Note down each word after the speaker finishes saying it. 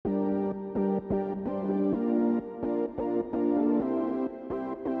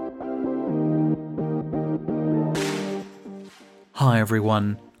Hi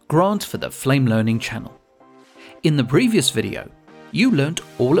everyone, Grant for the Flame Learning channel. In the previous video, you learned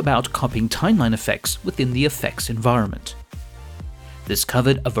all about copying timeline effects within the effects environment. This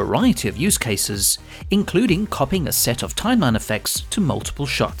covered a variety of use cases, including copying a set of timeline effects to multiple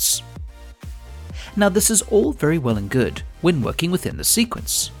shots. Now this is all very well and good when working within the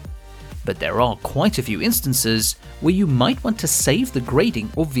sequence, but there are quite a few instances where you might want to save the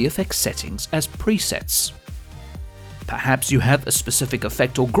grading or VFX settings as presets. Perhaps you have a specific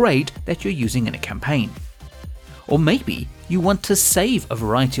effect or grade that you're using in a campaign. Or maybe you want to save a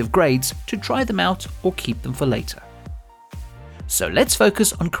variety of grades to try them out or keep them for later. So let's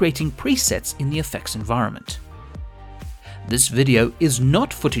focus on creating presets in the effects environment. This video is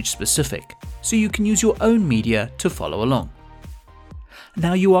not footage specific, so you can use your own media to follow along.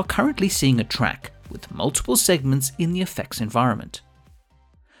 Now you are currently seeing a track with multiple segments in the effects environment.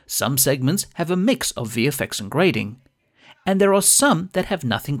 Some segments have a mix of VFX and grading, and there are some that have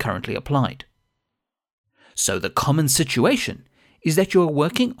nothing currently applied. So the common situation is that you are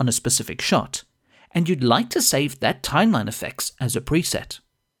working on a specific shot, and you'd like to save that timeline effects as a preset.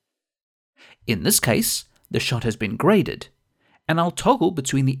 In this case, the shot has been graded, and I'll toggle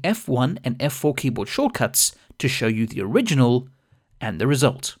between the F1 and F4 keyboard shortcuts to show you the original and the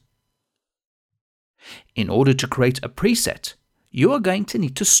result. In order to create a preset, you are going to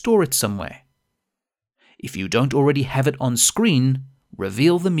need to store it somewhere. If you don't already have it on screen,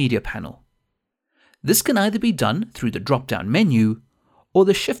 reveal the media panel. This can either be done through the drop-down menu or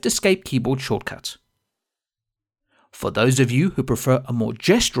the Shift-Escape keyboard shortcut. For those of you who prefer a more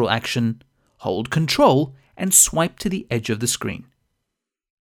gestural action, hold Ctrl and swipe to the edge of the screen.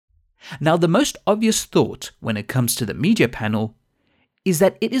 Now the most obvious thought when it comes to the media panel is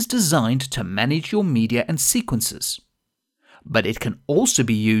that it is designed to manage your media and sequences, but it can also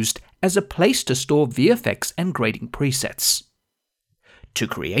be used as a place to store VFX and grading presets. To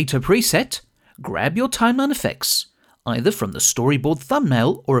create a preset, grab your timeline effects, either from the storyboard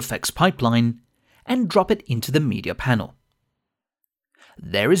thumbnail or effects pipeline, and drop it into the media panel.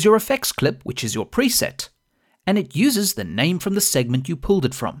 There is your effects clip, which is your preset, and it uses the name from the segment you pulled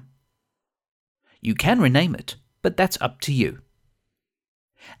it from. You can rename it, but that's up to you.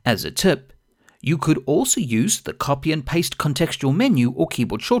 As a tip, you could also use the copy and paste contextual menu or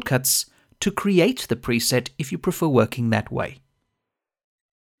keyboard shortcuts to create the preset if you prefer working that way.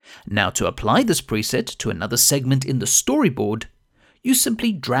 Now to apply this preset to another segment in the storyboard, you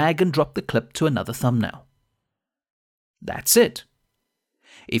simply drag and drop the clip to another thumbnail. That's it.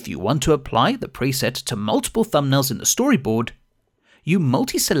 If you want to apply the preset to multiple thumbnails in the storyboard, you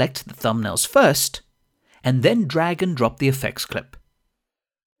multi-select the thumbnails first, and then drag and drop the effects clip.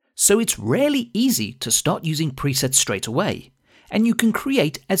 So it's really easy to start using presets straight away, and you can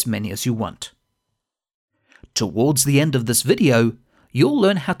create as many as you want. Towards the end of this video, you'll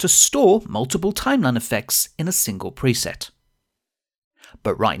learn how to store multiple timeline effects in a single preset.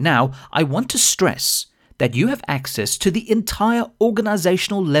 But right now, I want to stress that you have access to the entire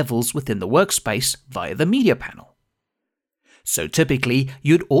organizational levels within the workspace via the media panel. So typically,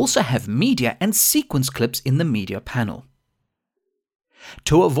 you'd also have media and sequence clips in the media panel.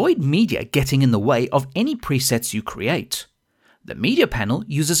 To avoid media getting in the way of any presets you create, the media panel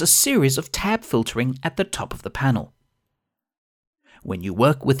uses a series of tab filtering at the top of the panel. When you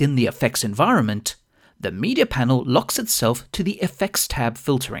work within the effects environment, the media panel locks itself to the effects tab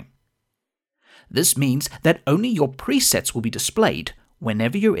filtering. This means that only your presets will be displayed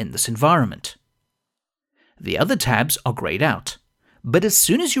whenever you're in this environment. The other tabs are grayed out, but as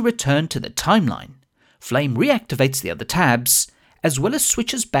soon as you return to the timeline, Flame reactivates the other tabs, as well as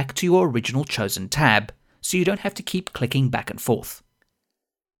switches back to your original chosen tab, so you don't have to keep clicking back and forth.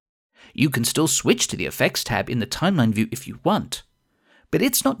 You can still switch to the effects tab in the timeline view if you want, but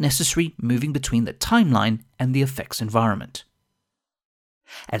it's not necessary moving between the timeline and the effects environment.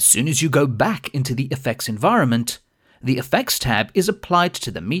 As soon as you go back into the effects environment, the effects tab is applied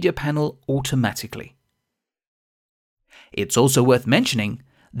to the media panel automatically. It's also worth mentioning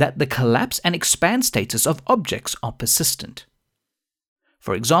that the collapse and expand status of objects are persistent.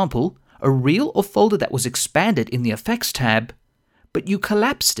 For example, a reel or folder that was expanded in the Effects tab, but you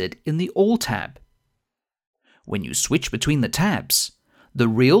collapsed it in the All tab. When you switch between the tabs, the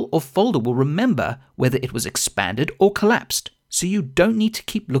reel or folder will remember whether it was expanded or collapsed, so you don't need to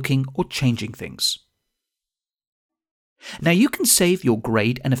keep looking or changing things. Now you can save your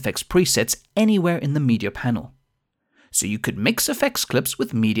grade and effects presets anywhere in the media panel, so you could mix effects clips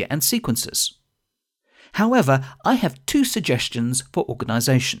with media and sequences. However, I have two suggestions for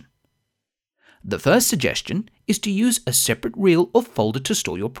organization. The first suggestion is to use a separate reel or folder to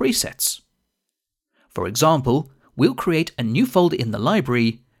store your presets. For example, we'll create a new folder in the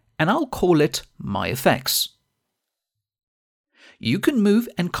library and I'll call it My Effects. You can move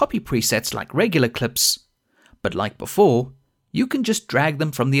and copy presets like regular clips, but like before, you can just drag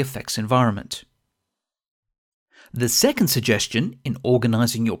them from the effects environment. The second suggestion in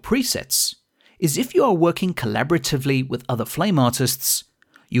organizing your presets is if you are working collaboratively with other Flame artists,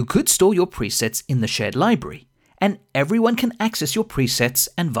 you could store your presets in the shared library and everyone can access your presets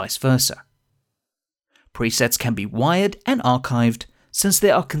and vice versa. Presets can be wired and archived since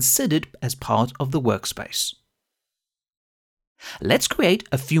they are considered as part of the workspace. Let's create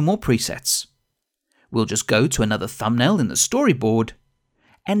a few more presets. We'll just go to another thumbnail in the storyboard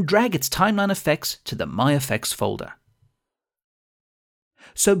and drag its timeline effects to the My Effects folder.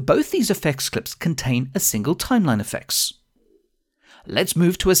 So both these effects clips contain a single timeline effects. Let's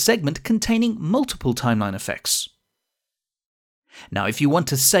move to a segment containing multiple timeline effects. Now, if you want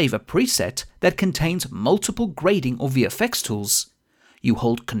to save a preset that contains multiple grading or VFX tools, you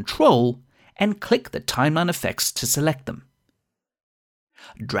hold Ctrl and click the timeline effects to select them.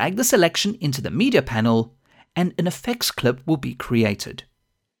 Drag the selection into the media panel and an effects clip will be created.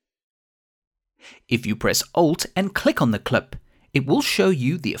 If you press Alt and click on the clip, it will show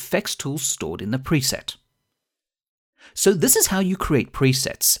you the effects tools stored in the preset. So this is how you create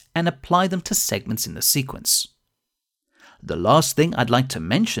presets and apply them to segments in the sequence. The last thing I'd like to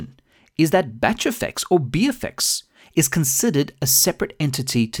mention is that batch effects or BFX is considered a separate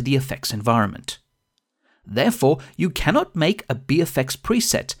entity to the effects environment. Therefore, you cannot make a BFX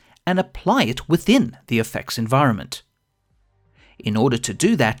preset and apply it within the effects environment. In order to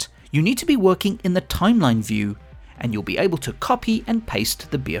do that, you need to be working in the timeline view and you'll be able to copy and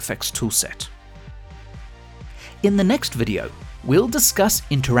paste the BFX toolset. In the next video, we'll discuss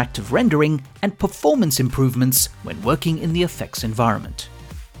interactive rendering and performance improvements when working in the effects environment.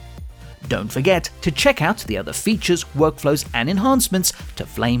 Don't forget to check out the other features, workflows, and enhancements to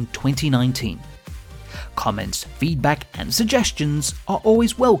Flame 2019. Comments, feedback, and suggestions are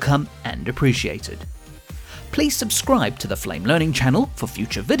always welcome and appreciated. Please subscribe to the Flame Learning channel for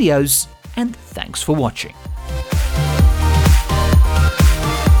future videos, and thanks for watching.